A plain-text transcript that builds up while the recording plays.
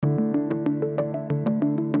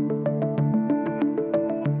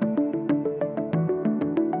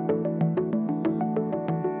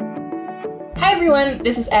everyone,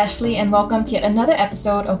 this is Ashley and welcome to yet another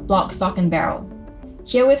episode of Block, Stock and Barrel.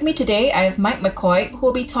 Here with me today, I have Mike McCoy, who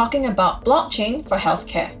will be talking about blockchain for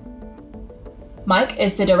healthcare. Mike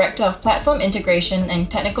is the Director of Platform Integration and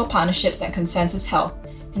Technical Partnerships at Consensus Health,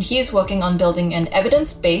 and he is working on building an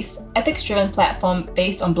evidence-based, ethics-driven platform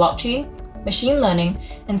based on blockchain, machine learning,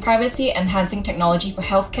 and privacy-enhancing technology for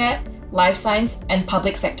healthcare, life science, and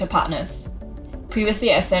public sector partners. Previously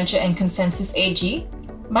at Accenture and Consensus AG,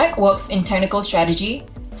 Mike works in technical strategy,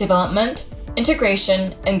 development,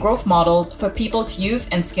 integration, and growth models for people to use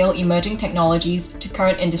and scale emerging technologies to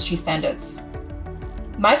current industry standards.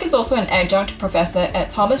 Mike is also an adjunct professor at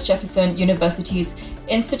Thomas Jefferson University's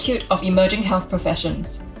Institute of Emerging Health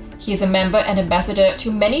Professions. He is a member and ambassador to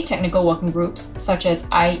many technical working groups such as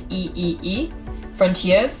IEEE,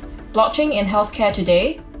 Frontiers, Blockchain in Healthcare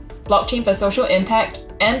Today, Blockchain for Social Impact,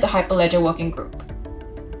 and the Hyperledger Working Group.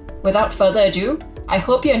 Without further ado, I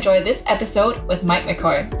hope you enjoy this episode with Mike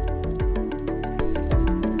McCoy.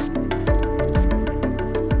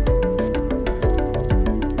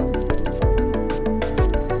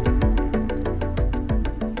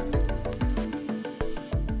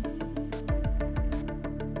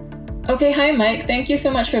 Okay, hi Mike. Thank you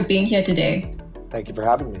so much for being here today. Thank you for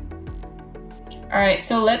having me. All right,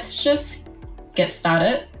 so let's just get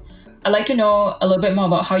started. I'd like to know a little bit more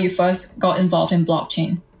about how you first got involved in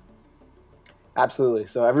blockchain. Absolutely.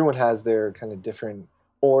 So everyone has their kind of different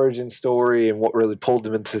origin story and what really pulled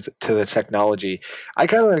them into the technology. I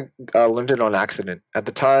kind of learned it on accident. At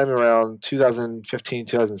the time, around 2015,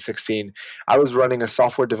 2016, I was running a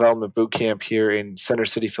software development bootcamp here in Center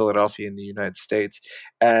City, Philadelphia in the United States.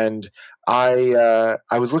 And I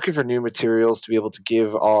was looking for new materials to be able to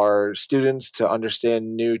give our students to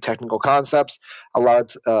understand new technical concepts. A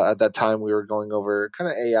lot at that time we were going over kind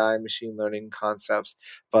of AI, machine learning concepts.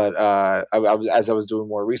 But as I was doing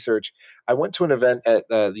more research, I went to an event at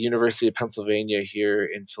the University of Pennsylvania here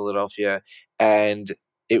in Philadelphia, and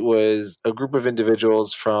it was a group of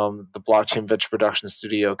individuals from the blockchain venture production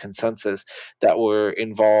studio Consensus that were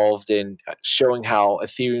involved in showing how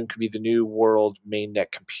Ethereum could be the new world mainnet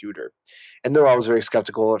computer. And though I was very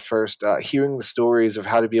skeptical at first, hearing the stories of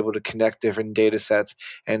how to be able to connect different data sets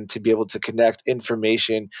and to be able to connect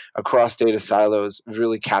information across data silos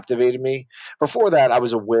really captivated me. Before that, I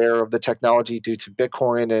was aware of the technology due to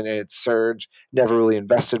Bitcoin and its surge, never really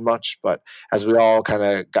invested much, but as we all kind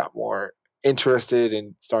of got more interested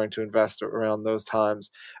in starting to invest around those times,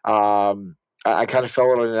 I kind of fell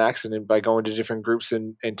on an accident by going to different groups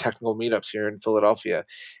and technical meetups here in Philadelphia.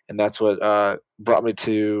 And that's what brought me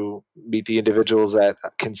to meet the individuals at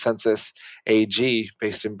Consensus AG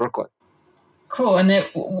based in Brooklyn. Cool. And then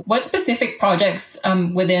what specific projects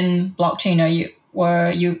within blockchain were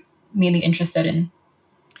you mainly interested in?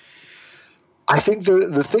 I think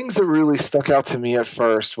the things that really stuck out to me at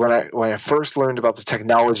first when I first learned about the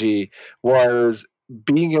technology was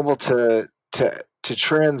being able to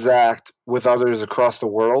transact with others across the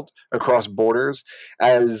world, across borders.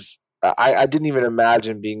 As I didn't even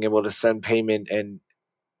imagine being able to send payment and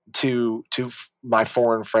to my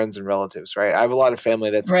foreign friends and relatives. Right, I have a lot of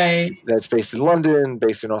family that's based in London,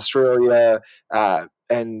 based in Australia,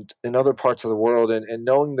 and in other parts of the world, and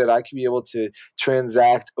knowing that I could be able to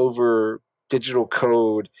transact over digital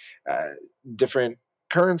code, different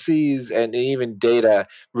currencies, and even data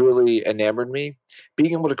really enamored me.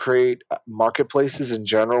 Being able to create marketplaces in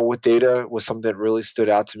general with data was something that really stood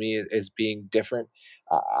out to me as being different.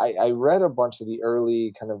 I read a bunch of the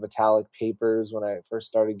early kind of Vitalik papers when I first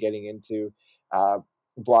started getting into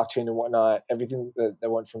blockchain and whatnot, everything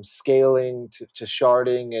that went from scaling to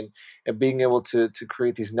sharding and being able to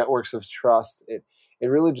create these networks of trust. It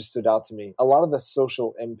really just stood out to me. A lot of the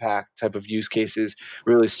social impact type of use cases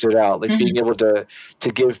really stood out, like being able to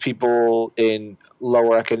give people in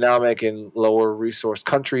lower economic and lower resource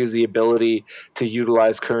countries the ability to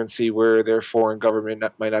utilize currency where their foreign government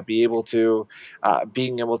might not be able to,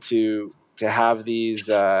 being able to have these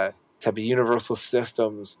type of universal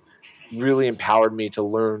systems really empowered me to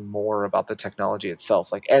learn more about the technology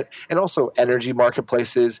itself, like and also energy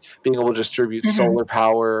marketplaces, being able to distribute solar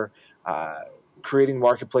power, creating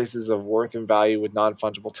marketplaces of worth and value with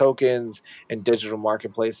non-fungible tokens and digital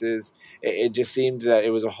marketplaces. It just seemed that it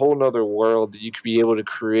was a whole nother world that you could be able to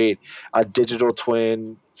create a digital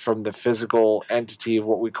twin from the physical entity of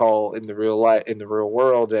what we call in the real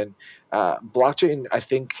world. And blockchain, I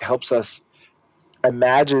think, helps us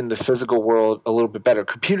imagine the physical world a little bit better.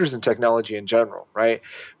 Computers and technology in general, right?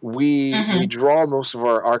 We draw most of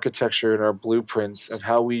our architecture and our blueprints of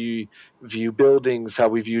how we view buildings, how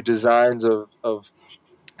we view designs of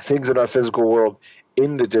things in our physical world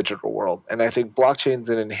in the digital world. And I think blockchain is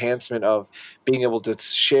an enhancement of being able to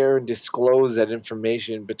share and disclose that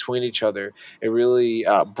information between each other. It really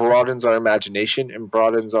broadens our imagination and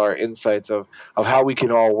broadens our insights of how we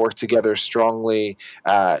can all work together strongly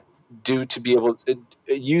due to be able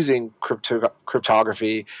using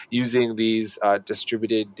cryptography, using these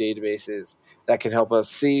distributed databases that can help us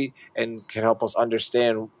see and can help us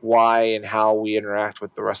understand why and how we interact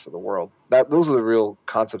with the rest of the world. Those are the real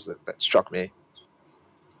concepts that struck me.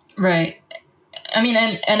 Right. I mean,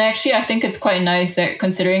 and actually, I think it's quite nice that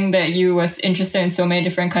considering that you was interested in so many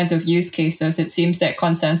different kinds of use cases, it seems that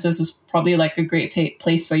Consensus was probably like a great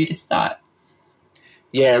place for you to start.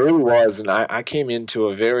 Yeah, it really was. And I came into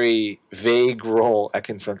a very vague role at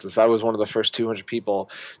Consensus. I was one of the first 200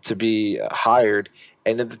 people to be hired.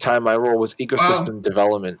 And at the time, my role was ecosystem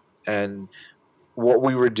development. And what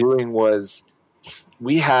we were doing was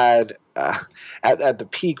we had, at the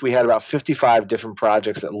peak, we had about 55 different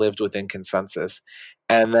projects that lived within Consensus.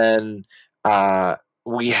 And then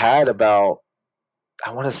we had about,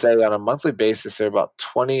 I want to say on a monthly basis, there were about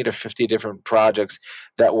 20 to 50 different projects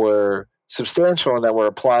that were substantial and that were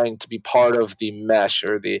applying to be part of the mesh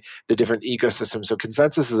or the different ecosystems. So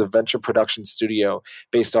Consensus is a venture production studio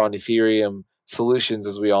based on Ethereum solutions,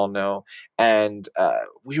 as we all know. And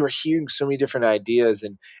we were hearing so many different ideas,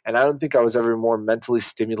 and I don't think I was ever more mentally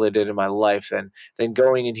stimulated in my life than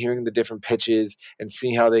going and hearing the different pitches and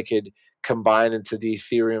seeing how they could combine into the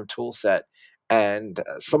Ethereum tool set. And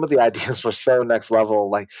some of the ideas were so next level,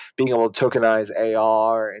 like being able to tokenize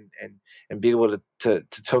AR and being able to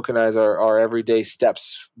tokenize our everyday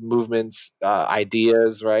steps, movements,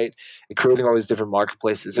 ideas, right? And creating all these different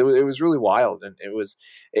marketplaces. It was really wild, and it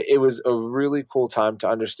was a really cool time to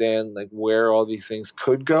understand like where all these things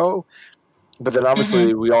could go. But then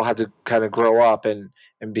obviously we all had to kind of grow up and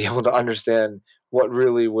be able to understand what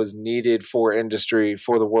really was needed for industry,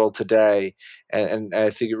 for the world today. And I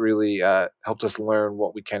think it really helped us learn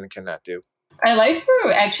what we can and cannot do. I like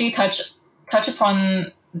to actually touch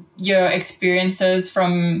upon your experiences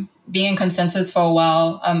from being in Consensus for a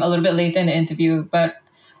while, a little bit later in the interview, but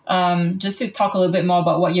just to talk a little bit more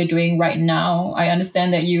about what you're doing right now. I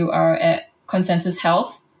understand that you are at Consensus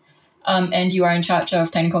Health, and you are in charge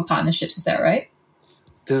of technical partnerships. Is that right?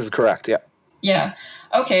 This is correct. Yeah. Yeah.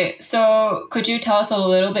 Okay. So could you tell us a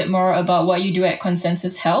little bit more about what you do at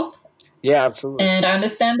Consensus Health? Yeah, absolutely. And I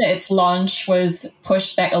understand that its launch was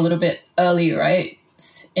pushed back a little bit early, right?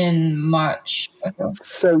 In March or so.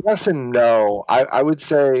 So yes and no. I would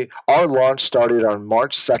say our launch started on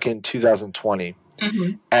March 2nd, 2020.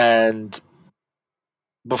 Mm-hmm. And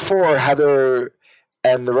before, Heather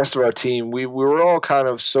and the rest of our team, we were all kind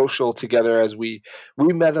of social together as we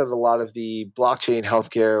met at a lot of the blockchain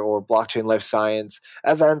healthcare or blockchain life science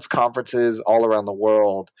events, conferences all around the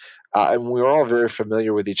world. And we were all very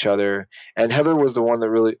familiar with each other. And Heather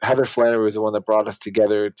Flannery was the one that brought us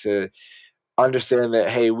together to understand that,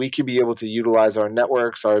 hey, we could be able to utilize our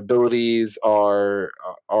networks, our abilities, our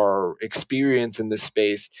experience in this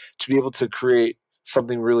space to be able to create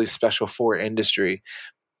something really special for industry.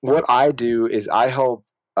 What I do is I help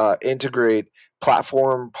integrate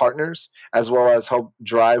platform partners as well as help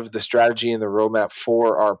drive the strategy and the roadmap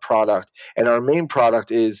for our product. And our main product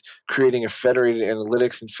is creating a federated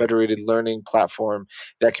analytics and federated learning platform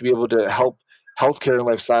that can be able to help healthcare and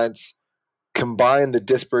life science combine the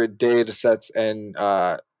disparate data sets and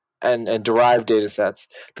derived data sets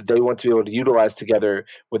that they want to be able to utilize together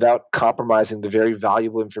without compromising the very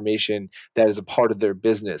valuable information that is a part of their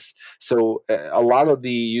business. So a lot of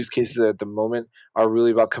the use cases at the moment are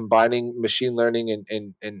really about combining machine learning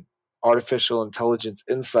and artificial intelligence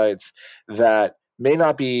insights that may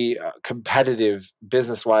not be competitive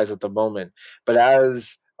business-wise at the moment, but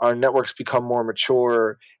as our networks become more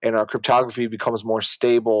mature and our cryptography becomes more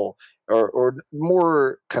stable or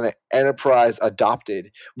more kind of enterprise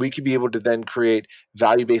adopted, we could be able to then create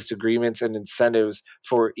value-based agreements and incentives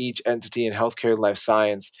for each entity in healthcare and life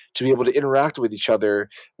science to be able to interact with each other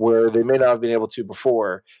where they may not have been able to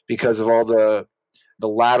before because of all the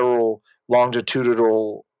lateral,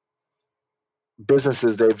 longitudinal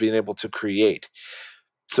businesses they've been able to create.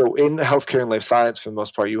 So in healthcare and life science, for the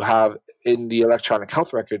most part, you have in the electronic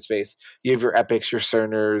health record space, you have your Epics, your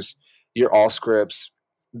Cerners, your Allscripts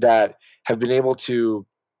that have been able to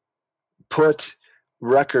put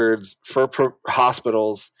records for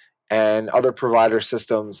hospitals and other provider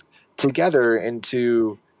systems together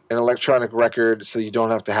into an electronic record so you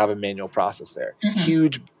don't have to have a manual process there. Mm-hmm.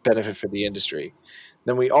 Huge benefit for the industry.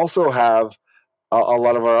 Then we also have a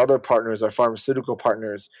lot of our other partners, our pharmaceutical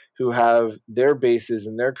partners, who have their bases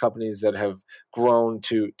and their companies that have grown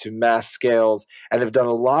to mass scales and have done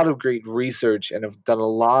a lot of great research and have done a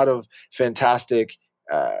lot of fantastic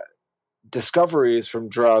discoveries from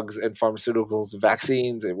drugs and pharmaceuticals,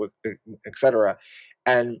 vaccines, et cetera.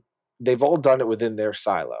 And they've all done it within their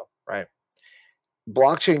silo, right?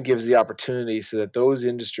 Blockchain gives the opportunity so that those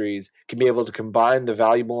industries can be able to combine the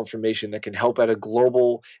valuable information that can help at a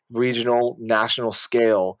global, regional, national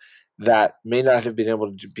scale that may not have been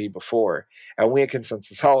able to be before. And we at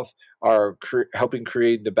Consensus Health are helping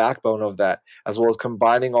create the backbone of that, as well as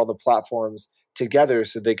combining all the platforms together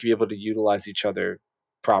so they can be able to utilize each other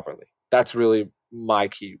properly. That's really my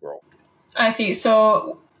key role. I see.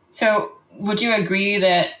 So would you agree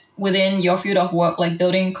that within your field of work, like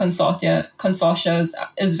building consortia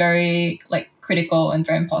is very like critical and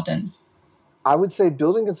very important? I would say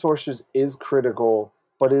building consortia is critical,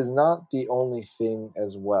 but is not the only thing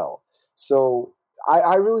as well. So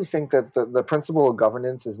I really think that the principle of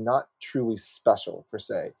governance is not truly special per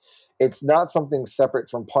se. It's not something separate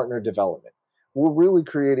from partner development. We're really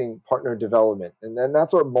creating partner development, and then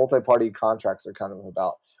that's what multi-party contracts are kind of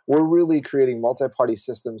about. We're really creating multi-party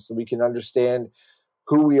systems so we can understand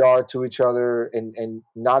who we are to each other and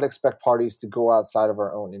not expect parties to go outside of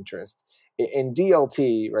our own interest. In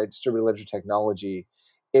DLT, right, distributed ledger technology,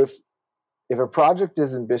 if a project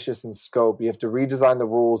is ambitious in scope, you have to redesign the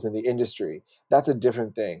rules in the industry. That's a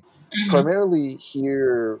different thing. Mm-hmm. Primarily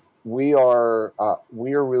here, we are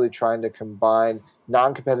really trying to combine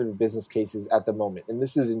non-competitive business cases at the moment, and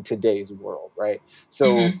this is in today's world, right?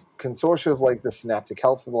 So consortia like the Synaptic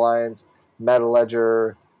Health Alliance,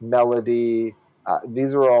 MetaLedger, Melody,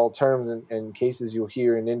 these are all terms and cases you'll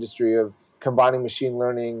hear in industry of combining machine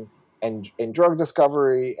learning and drug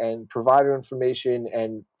discovery and provider information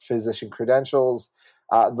and physician credentials.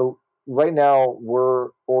 Right now, we're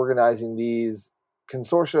organizing these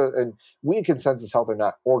consortia, and we at Consensus Health are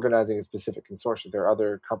not organizing a specific consortia. There are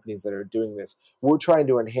other companies that are doing this. We're trying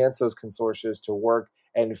to enhance those consortia to work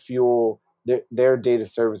and fuel their data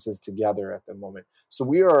services together at the moment. So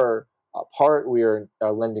we are a part, we are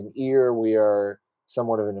a lending ear, we are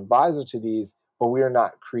somewhat of an advisor to these, but we are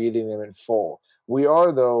not creating them in full. We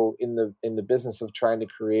are, though, in the business of trying to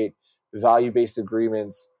create value-based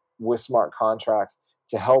agreements with smart contracts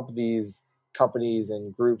to help these companies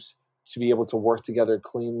and groups to be able to work together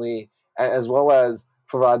cleanly, as well as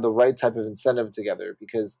provide the right type of incentive together.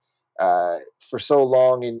 Because for so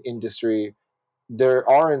long in industry, there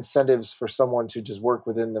are incentives for someone to just work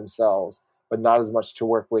within themselves, but not as much to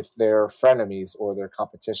work with their frenemies or their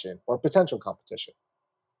competition or potential competition.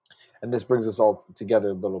 And this brings us all together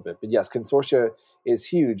a little bit. But yes, consortia is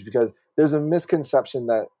huge because there's a misconception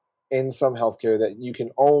that in some healthcare that you can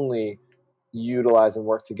only utilize and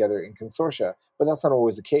work together in consortia, but that's not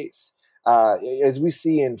always the case. As we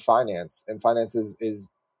see in finance, and finance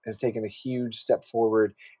has taken a huge step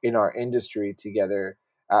forward in our industry together.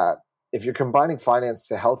 If you're combining finance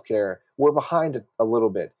to healthcare, we're behind a little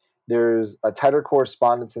bit. There's a tighter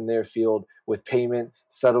correspondence in their field with payment,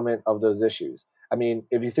 settlement of those issues. I mean,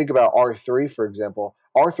 if you think about R3, for example,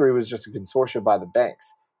 R3 was just a consortia by the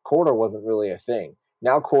banks. Corda wasn't really a thing.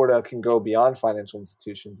 Now Corda can go beyond financial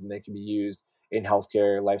institutions and they can be used in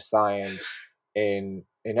healthcare, life science, in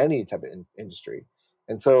any type of industry.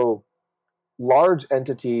 And so large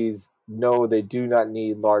entities know they do not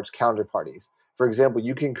need large counterparties. For example,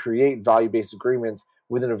 you can create value-based agreements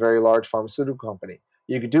within a very large pharmaceutical company.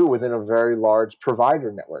 You could do it within a very large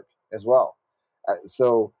provider network as well.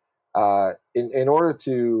 In order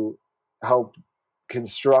to help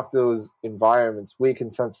construct those environments, we at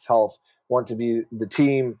Consensus Health want to be the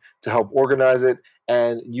team to help organize it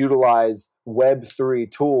and utilize Web3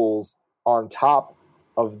 tools on top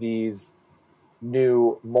of these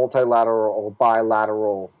new multilateral or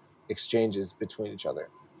bilateral exchanges between each other.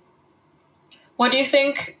 What do you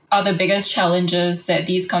think are the biggest challenges that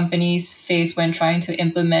these companies face when trying to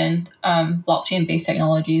implement blockchain-based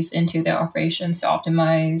technologies into their operations to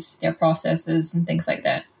optimize their processes and things like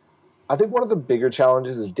that? I think one of the bigger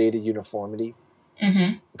challenges is data uniformity.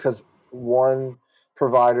 Because one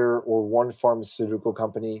provider or one pharmaceutical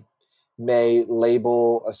company may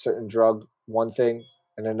label a certain drug one thing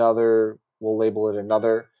and another will label it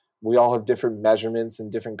another. We all have different measurements in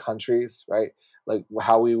different countries, right? Like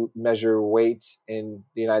how we measure weight in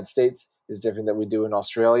the United States is different than we do in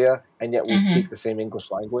Australia, and yet we speak the same English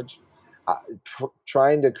language.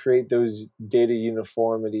 Trying to create those data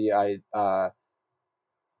uniformity, not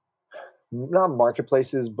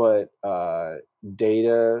marketplaces, but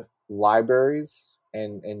data libraries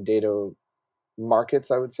and data markets,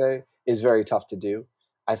 I would say, is very tough to do.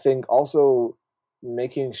 I think also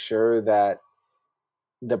making sure that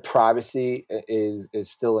the privacy is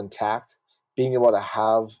still intact, being able to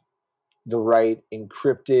have the right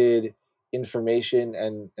encrypted information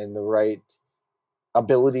and the right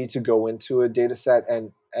ability to go into a data set,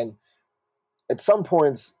 and at some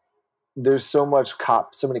points there's so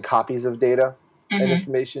many copies of data and Mm-hmm.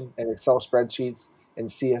 information and Excel spreadsheets and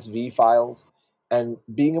CSV files, and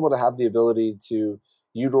being able to have the ability to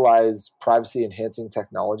utilize privacy enhancing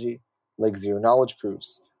technology like zero knowledge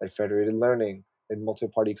proofs, like federated learning, and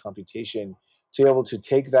multi-party computation, to be able to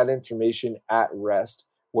take that information at rest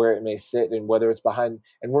where it may sit and whether it's behind.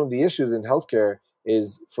 And one of the issues in healthcare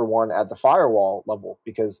is, for one, at the firewall level,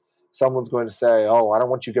 because someone's going to say, "Oh, I don't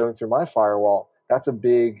want you going through my firewall." That's a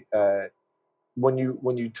big when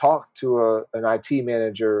you talk to an IT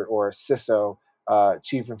manager or a CISO,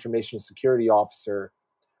 Chief Information Security Officer,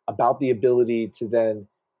 about the ability to then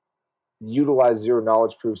utilize zero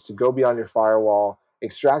knowledge proofs to go beyond your firewall,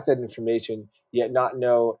 extract that information, yet not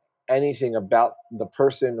know anything about the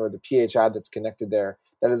person or the PHI that's connected there.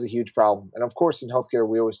 That is a huge problem. And of course, in healthcare,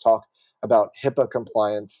 we always talk about HIPAA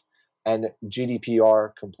compliance and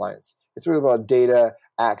GDPR compliance. It's really about data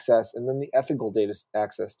access and then the ethical data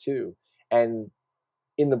access too. And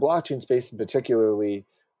in the blockchain space, in particularly,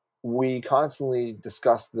 we constantly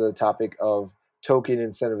discuss the topic of token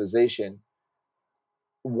incentivization.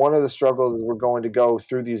 One of the struggles is we're going to go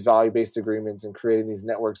through these value-based agreements and creating these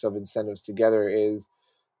networks of incentives together is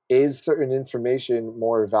certain information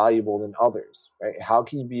more valuable than others, right? How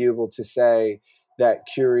can you be able to say that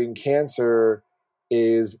curing cancer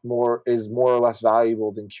is more or less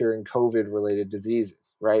valuable than curing COVID related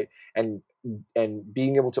diseases, right? And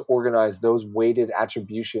being able to organize those weighted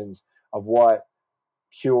attributions of what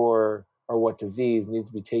cure or what disease needs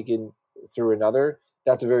to be taken through another,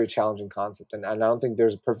 that's a very challenging concept. And I don't think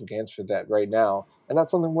there's a perfect answer for that right now. And that's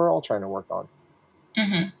something we're all trying to work on.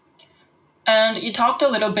 Mm-hmm. And you talked a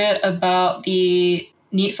little bit about the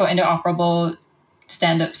need for interoperable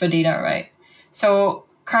standards for data, right? So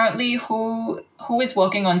currently, who is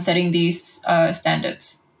working on setting these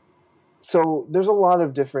standards? So there's a lot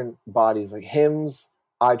of different bodies like HIMSS,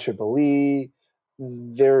 IEEE.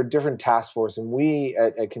 There are different task forces, and we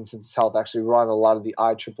at Consensus Health actually run a lot of the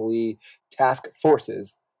IEEE task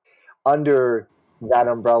forces under that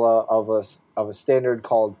umbrella of a standard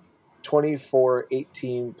called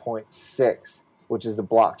 2418.6, which is the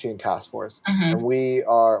blockchain task force. Mm-hmm. And we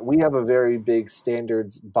have a very big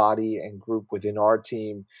standards body and group within our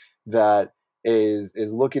team that is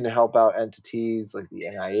looking to help out entities like the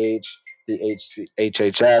NIH, the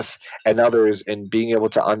HHS, and others in being able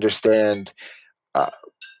to understand uh,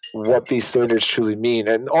 what these standards truly mean.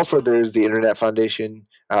 And also, there's the Internet Foundation.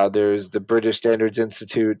 There's the British Standards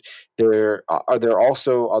Institute. There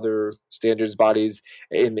also other standards bodies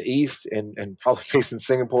in the East and probably based in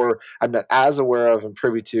Singapore. I'm not as aware of and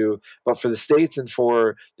privy to, but for the States and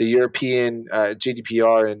for the European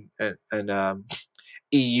GDPR and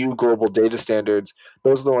EU global data standards,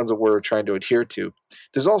 those are the ones that we're trying to adhere to.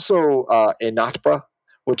 There's also ENATPA,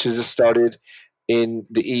 which is just started in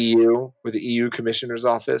the EU with the EU Commissioner's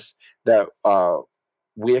Office that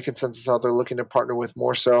we at Consensus Health are looking to partner with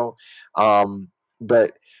more so.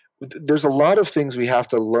 But there's a lot of things we have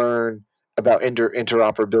to learn about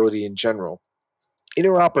interoperability in general.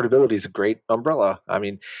 Interoperability is a great umbrella. I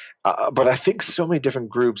mean, but I think so many different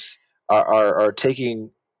groups are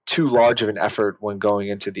taking too large of an effort when going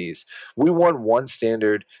into these. We want one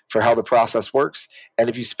standard for how the process works, and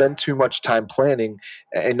if you spend too much time planning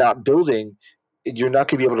and not building, you're not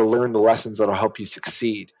going to be able to learn the lessons that'll help you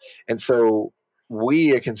succeed. And so,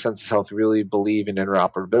 we at Consensus Health really believe in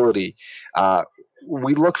interoperability.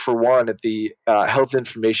 We look for one at the health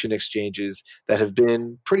information exchanges that have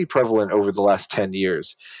been pretty prevalent over the last 10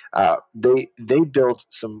 years. They built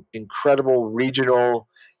some incredible regional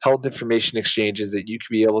health information exchanges that you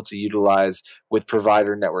could be able to utilize with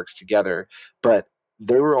provider networks together, but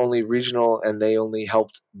they were only regional and they only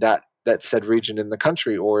helped that said region in the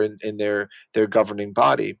country or in their governing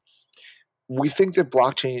body. We think that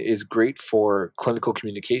blockchain is great for clinical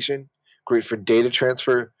communication, great for data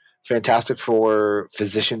transfer, fantastic for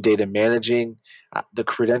physician data managing, the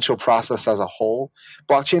credential process as a whole.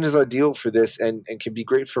 Blockchain is ideal for this and can be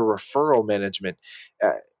great for referral management.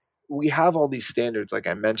 Uh, we have all these standards, like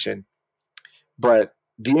I mentioned, but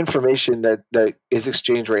the information that is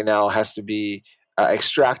exchanged right now has to be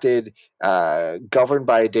extracted, governed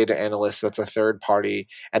by a data analyst. That's a third party,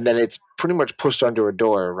 and then it's pretty much pushed under a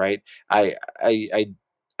door, right? I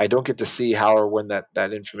don't get to see how or when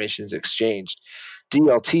that information is exchanged.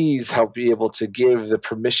 DLTs help be able to give the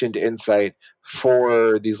permissioned insight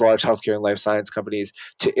for these large healthcare and life science companies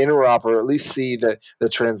to interop or at least see the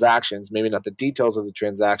transactions, maybe not the details of the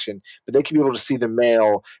transaction, but they can be able to see the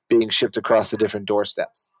mail being shipped across the different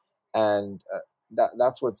doorsteps. And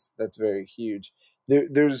that's very huge.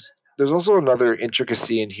 There's also another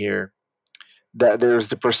intricacy in here, that there's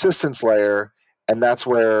the persistence layer, and that's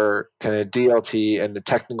where kind of DLT and the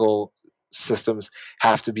technical systems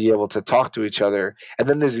have to be able to talk to each other. And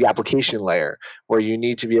then there's the application layer, where you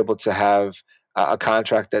need to be able to have a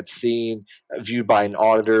contract that's seen, viewed by an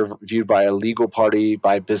auditor, viewed by a legal party,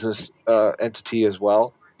 by a business entity as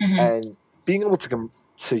well. Mm-hmm. And being able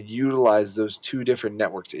to utilize those two different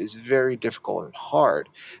networks is very difficult and hard.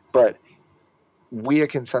 But we at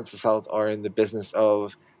Consensus Health are in the business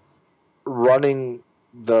of running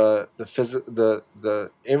the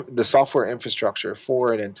software infrastructure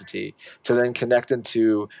for an entity to then connect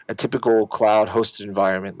into a typical cloud hosted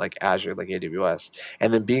environment like Azure, like AWS,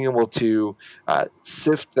 and then being able to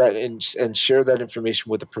sift that and share that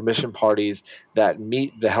information with the permission parties that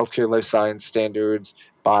meet the healthcare life science standards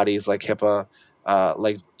bodies like HIPAA,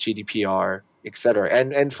 like GDPR, etc.,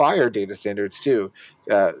 and FHIR data standards too.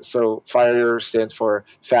 So FHIR stands for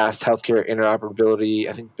Fast Healthcare Interoperability.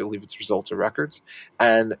 Believe it's results or records.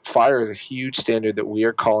 And FHIR is a huge standard that we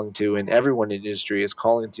are calling to, and everyone in the industry is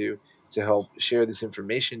calling to help share this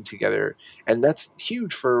information together. And that's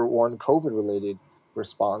huge for one COVID related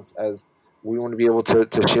response, as we want to be able to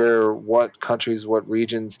share what countries, what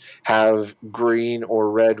regions have green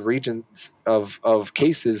or red regions of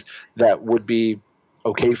cases that would be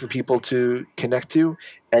okay for people to connect to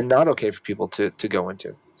and not okay for people to go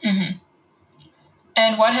into. Mm-hmm.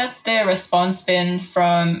 And what has the response been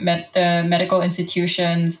from the medical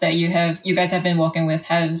institutions that you guys have been working with?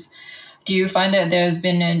 Do you find that there's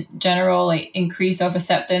been a general increase of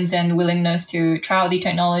acceptance and willingness to try out the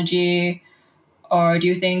technology, or do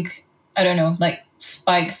you think, I don't know,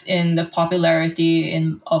 spikes in the popularity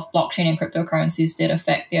of blockchain and cryptocurrencies did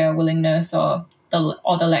affect their willingness or the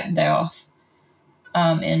lack thereof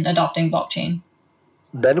in adopting blockchain?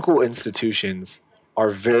 Medical institutions are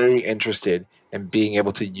very interested in being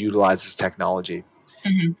able to utilize this technology.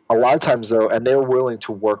 Mm-hmm. A lot of times, though, and they're willing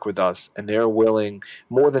to work with us, and they're willing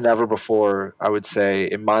more than ever before, I would say,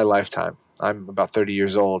 in my lifetime. I'm about 30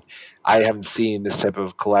 years old. I haven't seen this type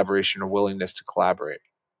of collaboration or willingness to collaborate.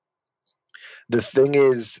 The thing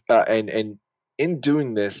is, and in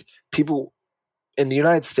doing this, people in the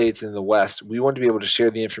United States and in the West, we want to be able to share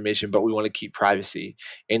the information, but we want to keep privacy.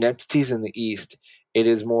 In entities in the East, it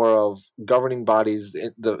is more of governing bodies,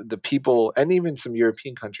 the people, and even some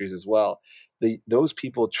European countries as well. Those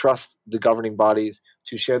people trust the governing bodies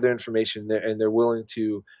to share their information, and they're willing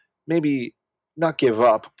to maybe not give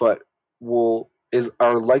up, but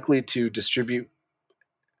are likely to distribute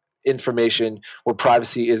information where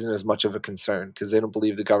privacy isn't as much of a concern, because they don't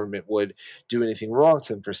believe the government would do anything wrong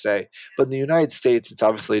to them per se. But in the United States, it's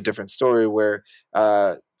obviously a different story, where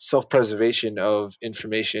self-preservation of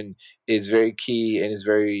information is very key and is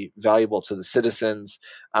very valuable to the citizens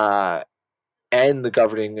and the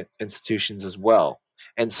governing institutions as well.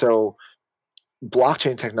 And so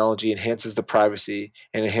blockchain technology enhances the privacy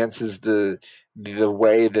and enhances the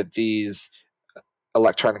way that these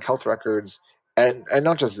electronic health records, and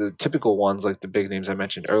not just the typical ones like the big names I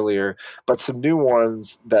mentioned earlier, but some new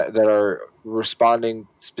ones that are responding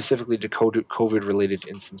specifically to COVID related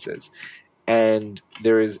instances. And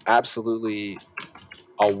there is absolutely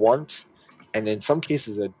a want, and in some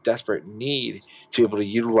cases a desperate need, to be able to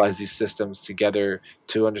utilize these systems together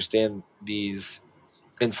to understand these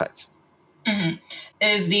insights. Mm-hmm.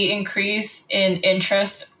 Is the increase in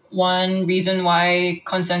interest one reason why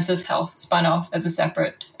Consensus Health spun off as a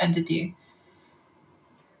separate entity?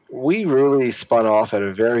 We really spun off at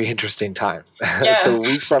a very interesting time. Yeah. So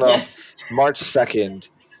we spun Yes. off March 2nd.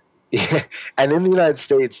 Yeah. And in the United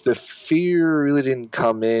States, the fear really didn't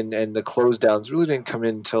come in, and the close downs really didn't come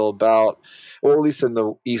in until about, or at least in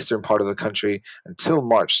the eastern part of the country, until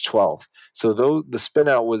March 12th. So though the spin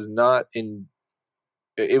out was not in,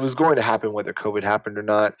 it was going to happen whether COVID happened or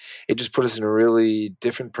not. It just put us in a really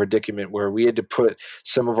different predicament where we had to put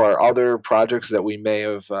some of our other projects that we may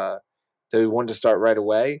have that we wanted to start right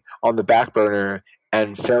away on the back burner,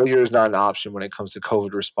 and failure is not an option when it comes to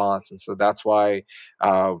COVID response. And so that's why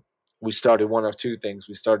we started one of two things.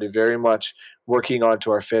 We started very much working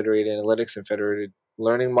onto our federated analytics and federated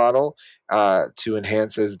learning model to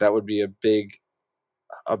enhance, as that would be a big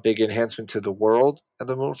enhancement to the world at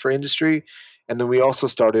the moment for industry. And then we also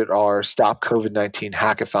started our Stop COVID-19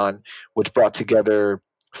 hackathon, which brought together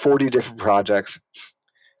 40 different projects,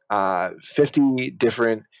 50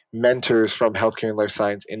 different mentors from healthcare and life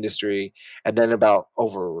science industry, and then about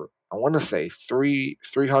over I want to say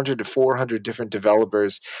 300 to 400 different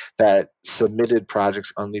developers that submitted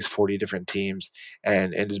projects on these 40 different teams.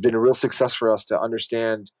 And it has been a real success for us to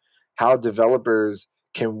understand how developers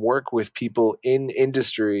can work with people in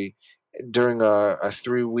industry during a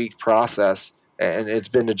 3-week process. And it's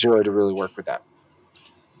been a joy to really work with that.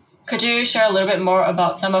 Could you share a little bit more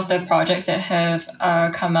about some of the projects that have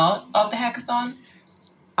come out of the hackathon?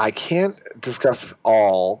 I can't discuss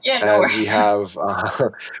all No as we worries. have.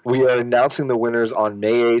 We are announcing the winners on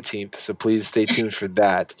May 18th, so please stay tuned for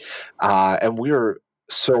that. And we are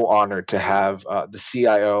so honored to have the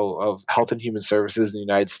CIO of Health and Human Services in the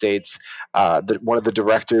United States, one of the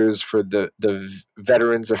directors for the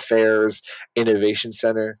Veterans Affairs Innovation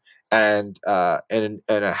Center, and a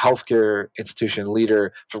healthcare institution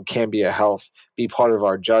leader from Cambia Health be part of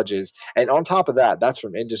our judges. And on top of that, that's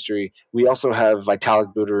from industry. We also have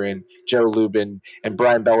Vitalik Buterin, Joe Lubin, and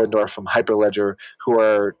Brian Bellendorf from Hyperledger, who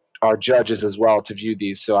are our judges as well to view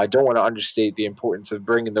these. So I don't want to understate the importance of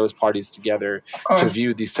bringing those parties together to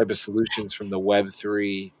view these type of solutions from the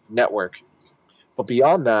Web3 network. But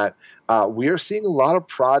beyond that, we are seeing a lot of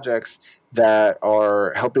projects that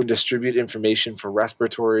are helping distribute information for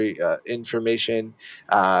respiratory information,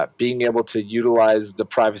 being able to utilize the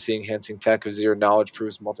privacy enhancing tech of zero knowledge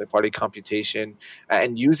proofs, multi-party computation,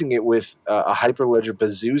 and using it with a Hyperledger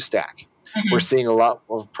Bazoo stack. Mm-hmm. We're seeing a lot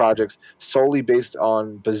of projects solely based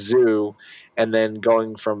on Bazoo, and then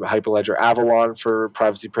going from Hyperledger Avalon for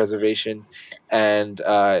privacy preservation, and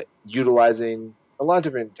utilizing a lot of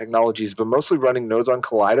different technologies, but mostly running nodes on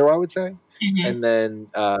Kaleido, I would say. Mm-hmm. And then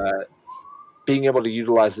being able to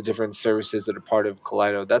utilize the different services that are part of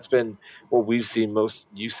Kaleido. That's been what we've seen most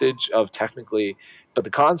usage of technically. But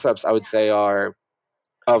the concepts, I would say, are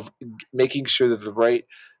of making sure that the right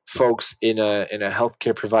folks in a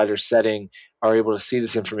healthcare provider setting are able to see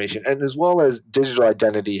this information, and as well as digital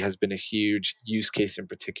identity has been a huge use case in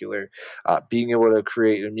particular. Being able to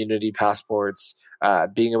create immunity passports,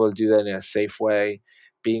 being able to do that in a safe way,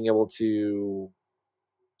 being able to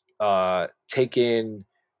take in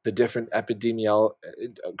the different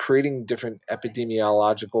creating different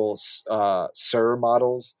epidemiological SIR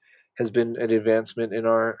models has been an advancement in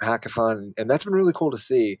our hackathon, and that's been really cool to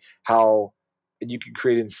see how you can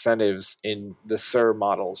create incentives in the SIR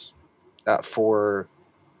models for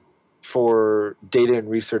data and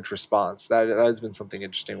research response. That has been something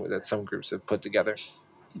interesting that some groups have put together.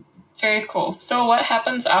 Very cool. So what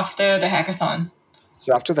happens after the hackathon?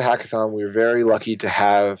 So after the hackathon, we were very lucky to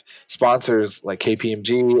have sponsors like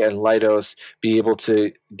KPMG and Leidos be able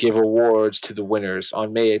to give awards to the winners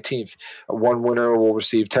on May 18th. One winner will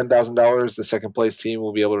receive $10,000. The second place team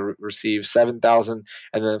will be able to receive $7,000,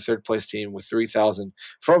 and then the third place team with $3,000.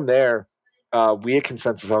 From there, we at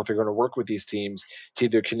Consensus Health are going to work with these teams to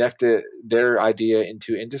either connect their idea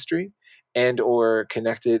into industry and or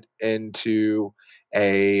connect it into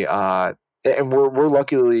and we're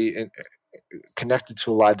luckily connected to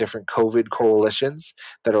a lot of different COVID coalitions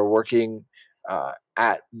that are working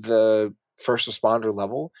at the first responder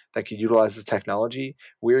level that can utilize this technology.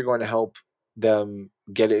 We're going to help them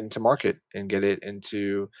get it into market and get it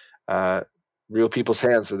into real people's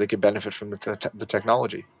hands so they can benefit from the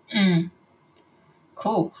technology.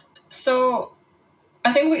 Cool. So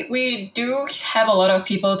I think we do have a lot of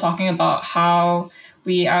people talking about how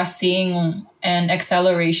we are seeing an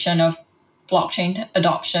acceleration of blockchain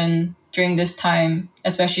adoption during this time,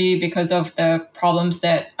 especially because of the problems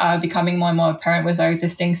that are becoming more and more apparent with our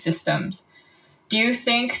existing systems. Do you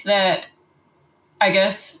think that, I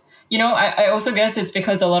guess, I also guess it's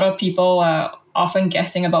because a lot of people are often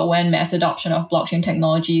guessing about when mass adoption of blockchain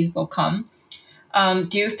technologies will come.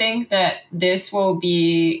 Do you think that this will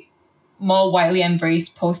be more widely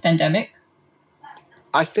embraced post-pandemic?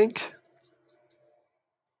 I think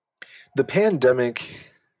the pandemic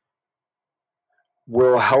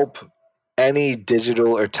will help any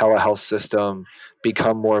digital or telehealth system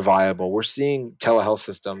become more viable. We're seeing telehealth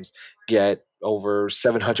systems get over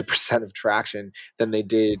 700% of traction than they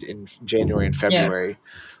did in January and February. Yeah.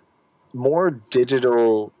 More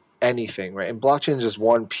digital anything, right? And blockchain is just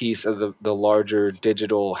one piece of the larger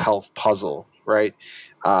digital health puzzle, right?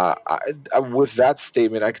 With that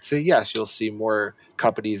statement, I could say, yes, you'll see more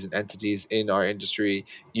companies and entities in our industry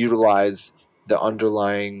utilize the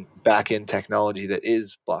underlying back-end technology that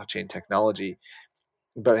is blockchain technology.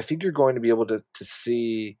 But I think you're going to be able to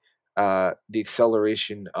see the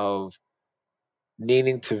acceleration of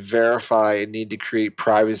needing to verify and need to create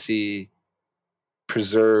privacy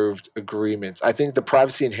preserved agreements. I think the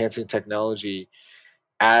privacy enhancing technology,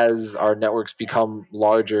 as our networks become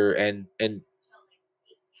larger and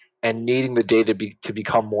and needing the data to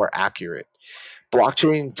become more accurate.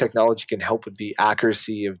 Blockchain technology can help with the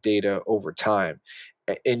accuracy of data over time.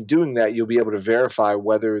 In doing that, you'll be able to verify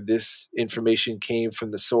whether this information came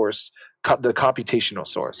from the source, the computational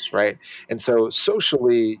source, right? And so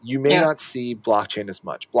socially, you may Yeah. not see blockchain as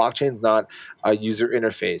much. Blockchain's not a user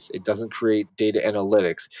interface. It doesn't create data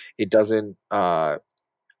analytics. It doesn't.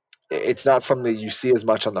 It's not something that you see as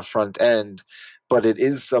much on the front end, but it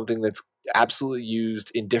is something that's absolutely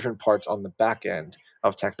used in different parts on the back end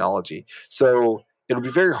of technology. So it'll be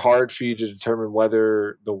very hard for you to determine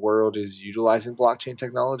whether the world is utilizing blockchain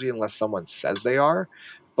technology unless someone says they are.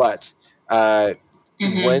 But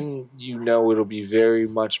Mm-hmm. when you know it'll be very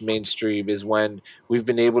much mainstream is when we've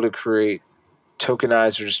been able to create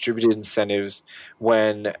tokenized or distributed incentives,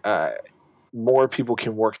 when more people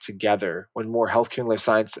can work together, when more healthcare and life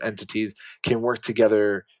science entities can work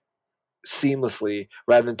together seamlessly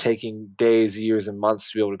rather than taking days, years, and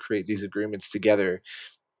months to be able to create these agreements together.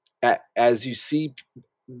 As you see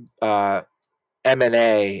uh,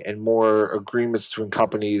 M&A and more agreements between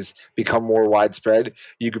companies become more widespread,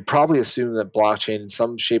 you could probably assume that blockchain in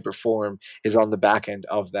some shape or form is on the back end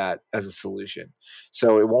of that as a solution.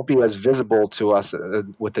 So it won't be as visible to us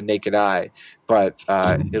with the naked eye, but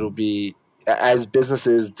it'll be as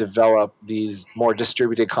businesses develop these more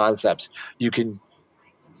distributed concepts, you can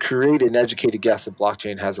create an educated guess that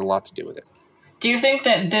blockchain has a lot to do with it. Do you think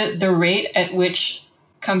that the rate at which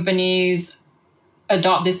companies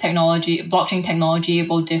adopt this technology, blockchain technology,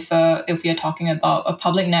 will differ if you're talking about a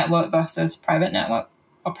public network versus private network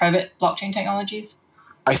or private blockchain technologies?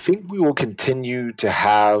 I think we will continue to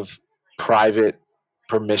have private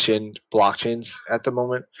permissioned blockchains at the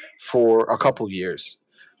moment for a couple years.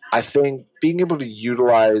 I think being able to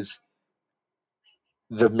utilize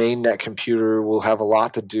the mainnet computer will have a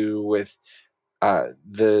lot to do with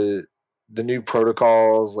the new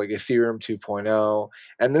protocols like Ethereum 2.0,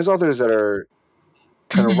 and there's others that are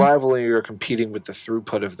kind of Mm-hmm. rivaling or competing with the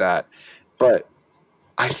throughput of that. But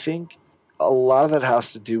I think a lot of that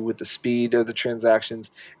has to do with the speed of the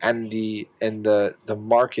transactions and the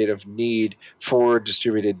market of need for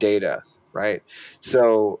distributed data, right?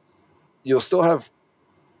 So you'll still have,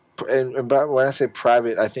 and when I say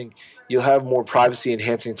private, I think you'll have more privacy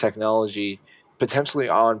enhancing technology potentially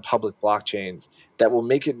on public blockchains that will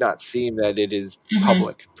make it not seem that it is Mm-hmm.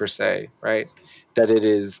 public per se, right? That it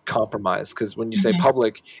is compromised. Because when you say Mm-hmm.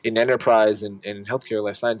 public in enterprise and in healthcare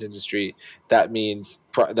life science industry, that means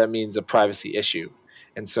a privacy issue.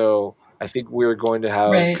 And so I think we're going to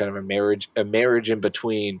have Right. kind of a marriage in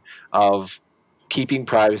between of keeping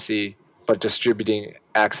privacy but distributing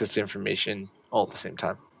access to information all at the same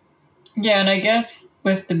time. Yeah, and I guess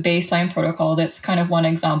with the baseline protocol, that's kind of one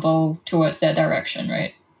example towards that direction,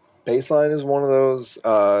 right? Baseline is one of those.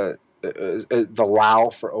 The LAO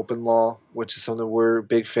for Open Law, which is something we're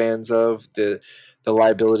big fans of. The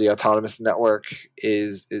Liability Autonomous Network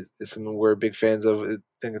is something we're big fans of. I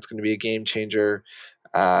think it's going to be a game changer.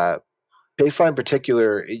 Uh, Baseline in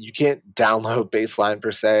particular, you can't download Baseline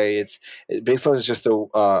per se. Baseline is just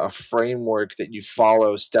a framework that you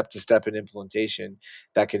follow step to step in implementation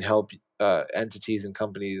that can help entities and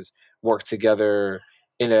companies work together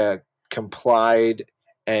in a complied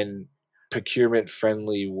and procurement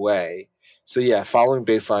friendly way. So yeah, following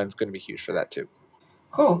Baseline is going to be huge for that too.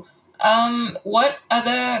 Cool. What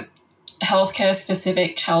other healthcare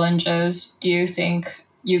specific challenges do you think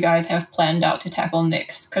you guys have planned out to tackle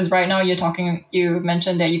next? Because right now you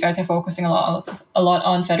mentioned that you guys are focusing a lot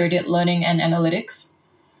on federated learning and analytics.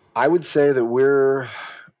 I would say that we're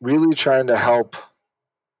really trying to help.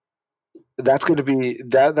 That's going to be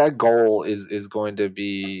that goal is going to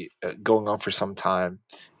be going on for some time,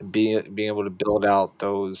 and being able to build out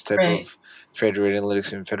those type Right. of federated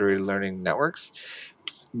analytics and federated learning networks.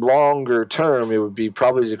 Longer term, it would be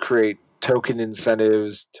probably to create token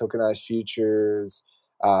incentives, tokenized futures,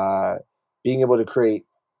 uh, being able to create.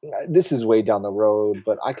 This is way down the road,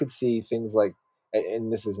 but I could see things like,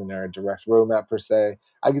 and this isn't our direct roadmap per se.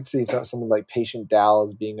 I could see something like patient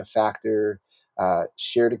DAOs being a factor,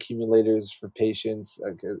 shared accumulators for patients,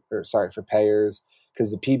 for payers,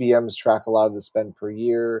 because the PBMs track a lot of the spend per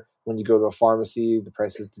year. When you go to a pharmacy, the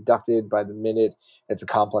price is deducted by the minute. It's a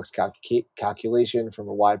complex calculation from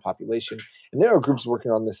a wide population. And there are groups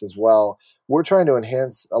working on this as well. We're trying to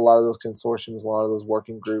enhance a lot of those consortiums, a lot of those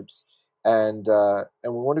working groups. And we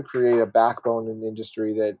want to create a backbone in the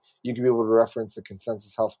industry that you can be able to reference the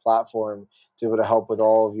Consensus Health platform to be able to help with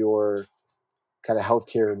all of your kind of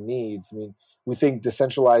healthcare needs. I mean, we think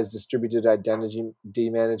decentralized distributed identity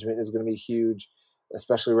management is going to be huge,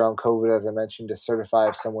 especially around COVID, as I mentioned, to certify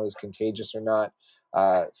if someone is contagious or not.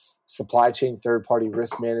 Supply chain third-party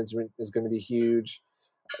risk management is going to be huge.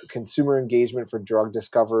 Consumer engagement for drug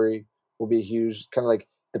discovery will be huge, kind of like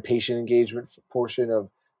the patient engagement portion of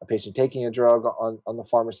a patient taking a drug on the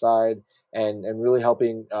pharma side, and really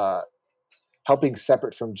helping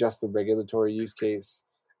separate from just the regulatory use case.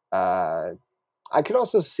 I could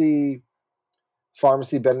also see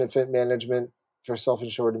pharmacy benefit management for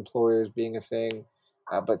self-insured employers being a thing,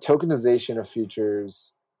 but tokenization of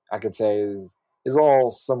futures, I could say, is all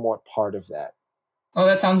somewhat part of that. Oh,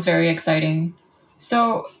 that sounds very exciting.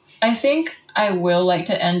 So I think I will like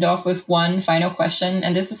to end off with one final question,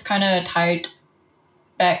 and this is kind of tied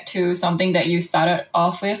back to something that you started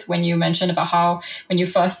off with when you mentioned about how when you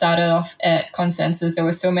first started off at Consensus, there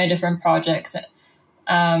were so many different projects.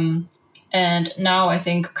 And now I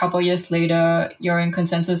think a couple years later, you're in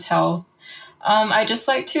Consensus Health. I'd just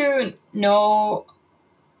like to know,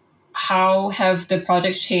 how have the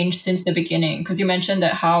projects changed since the beginning? Because you mentioned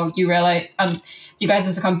that how you realized, you guys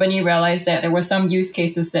as a company realized that there were some use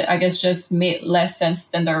cases that I guess just made less sense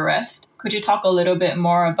than the rest. Could you talk a little bit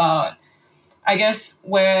more about, I guess,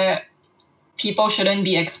 where people shouldn't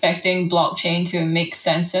be expecting blockchain to make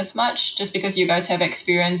sense as much, just because you guys have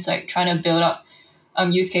experience like trying to build up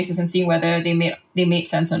use cases and seeing whether they made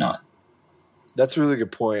sense or not? That's a really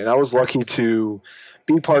good point. And I was lucky to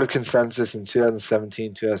be part of Consensus in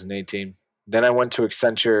 2017, 2018. Then I went to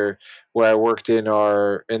Accenture, where I worked in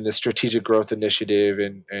the strategic growth initiative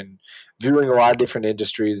and viewing a lot of different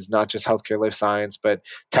industries, not just healthcare, life science, but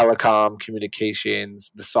telecom, communications,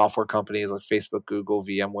 the software companies like Facebook, Google,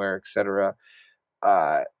 VMware, etc.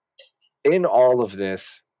 In all of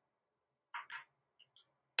this,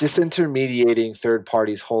 disintermediating third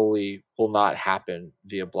parties wholly will not happen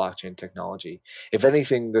via blockchain technology. If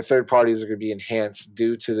anything, the third parties are going to be enhanced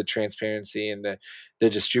due to the transparency and the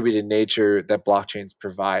distributed nature that blockchains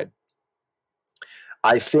provide.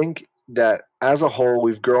 I think that as a whole,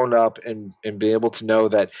 we've grown up and been able to know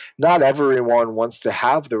that not everyone wants to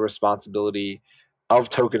have the responsibility of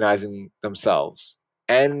tokenizing themselves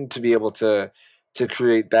and to be able to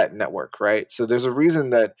create that network, right? So there's a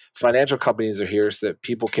reason that financial companies are here, so that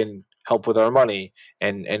people can help with our money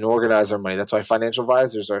and organize our money. That's why financial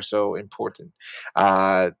advisors are so important.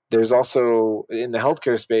 There's also, in the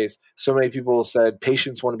healthcare space, so many people said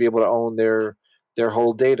patients want to be able to own their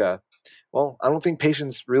whole data. Well, I don't think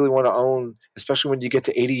patients really want to own, especially when you get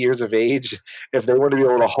to 80 years of age, if they want to be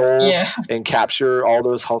able to hold and capture all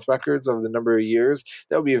those health records over the number of years,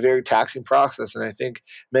 that would be a very taxing process. And I think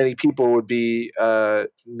many people would be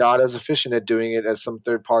not as efficient at doing it as some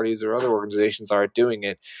third parties or other organizations are at doing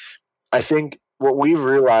it. I think what we've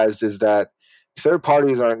realized is that third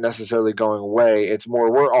parties aren't necessarily going away. It's more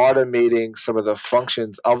we're automating some of the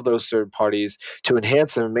functions of those third parties to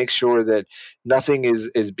enhance them and make sure that nothing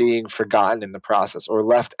is being forgotten in the process or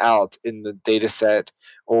left out in the data set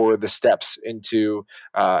or the steps into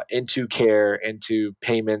care, into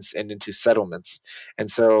payments, and into settlements. And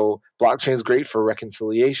so blockchain is great for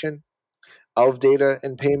reconciliation of data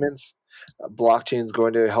and payments. Blockchain is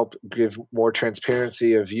going to help give more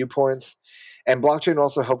transparency of viewpoints. And blockchain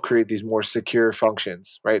also help create these more secure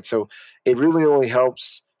functions, right? So it really only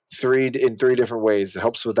helps in three different ways. It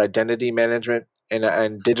helps with identity management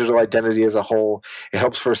and digital identity as a whole. It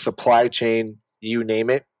helps for supply chain, you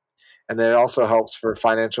name it. And then it also helps for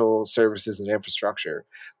financial services and infrastructure.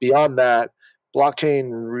 Beyond that, blockchain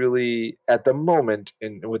really, at the moment,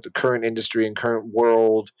 and with the current industry and current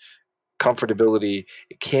world comfortability,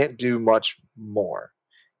 it can't do much more.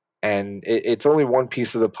 And it's only one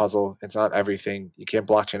piece of the puzzle. It's not everything. You can't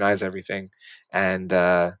blockchainize everything. And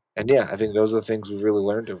yeah, I think those are the things we've really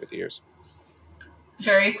learned over the years.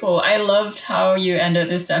 Very cool. I loved how you ended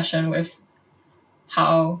this session with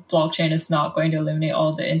how blockchain is not going to eliminate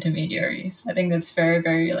all the intermediaries. I think that's very,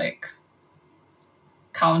 very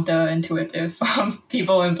counterintuitive from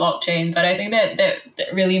people in blockchain, but I think that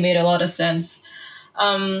really made a lot of sense.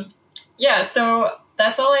 Yeah, so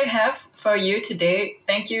that's all I have for you today.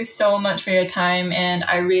 Thank you so much for your time, and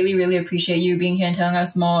I really, really appreciate you being here and telling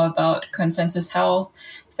us more about Consensus Health,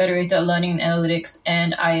 Federated Learning and Analytics,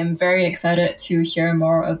 and I am very excited to hear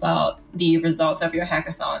more about the results of your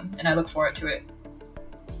hackathon, and I look forward to it.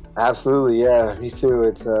 Absolutely, yeah, me too.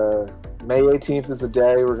 It's May 18th is the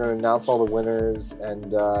day. We're going to announce all the winners,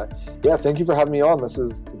 and yeah, thank you for having me on.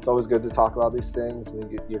 It's always good to talk about these things. I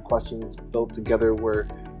think your questions built together were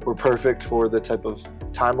perfect for the type of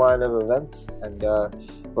timeline of events, and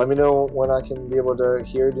let me know when I can be able to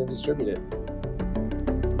hear it and distribute it.